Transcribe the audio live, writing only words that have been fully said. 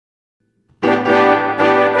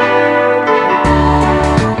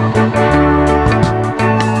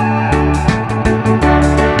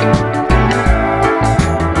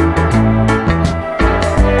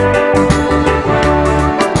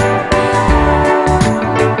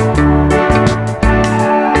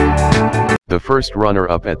first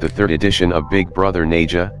runner-up at the third edition of Big Brother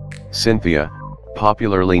Naija, Cynthia,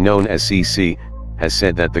 popularly known as Cee-C, has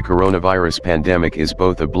said that the coronavirus pandemic is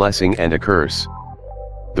both a blessing and a curse.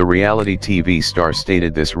 The reality TV star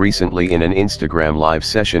stated this recently in an Instagram live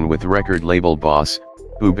session with record label boss,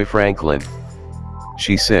 Uba Franklin.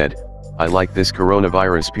 She said, "I like this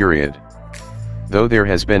coronavirus period. Though there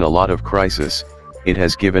has been a lot of crisis, it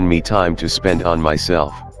has given me time to spend on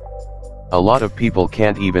myself. A lot of people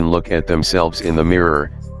can't even look at themselves in the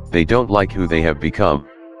mirror, they don't like who they have become.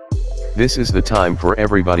 This is the time for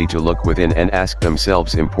everybody to look within and ask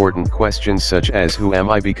themselves important questions such as who am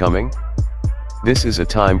I becoming? This is a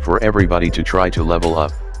time for everybody to try to level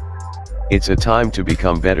up. It's a time to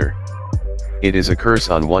become better. It is a curse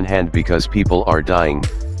on one hand because people are dying,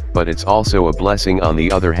 but it's also a blessing on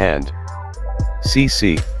the other hand."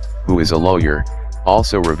 Cee-C, who is a lawyer,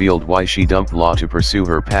 also revealed why she dumped law to pursue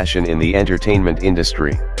her passion in the entertainment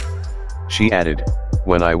industry. She added,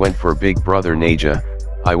 "When I went for Big Brother Naija,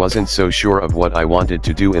 I wasn't so sure of what I wanted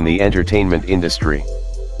to do in the entertainment industry.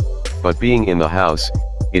 But being in the house,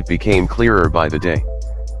 it became clearer by the day.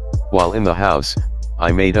 While in the house,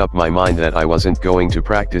 I made up my mind that I wasn't going to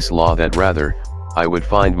practice law, that rather, I would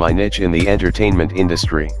find my niche in the entertainment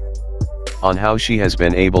industry." On how she has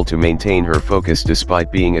been able to maintain her focus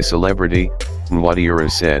despite being a celebrity, Nwadiora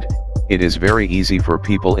said, "It is very easy for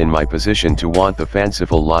people in my position to want the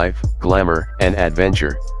fanciful life, glamour, and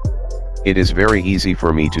adventure. It is very easy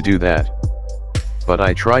for me to do that. But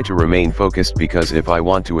I try to remain focused because if I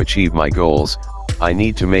want to achieve my goals, I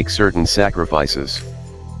need to make certain sacrifices."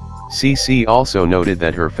 Cee-C also noted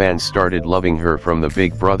that her fans started loving her from the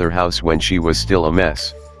Big Brother house when she was still a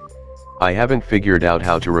mess. "I haven't figured out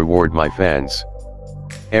how to reward my fans.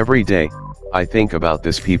 Every day, I think about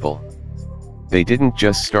these people. They didn't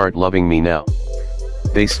just start loving me now.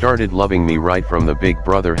 They started loving me right from the Big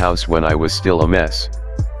Brother house when I was still a mess.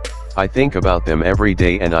 I think about them every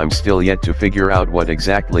day and I'm still yet to figure out what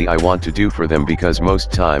exactly I want to do for them because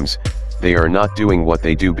most times, they are not doing what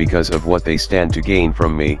they do because of what they stand to gain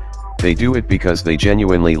from me, they do it because they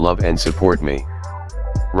genuinely love and support me.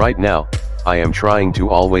 Right now, I am trying to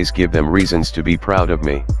always give them reasons to be proud of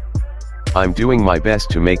me. I'm doing my best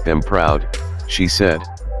to make them proud," she said.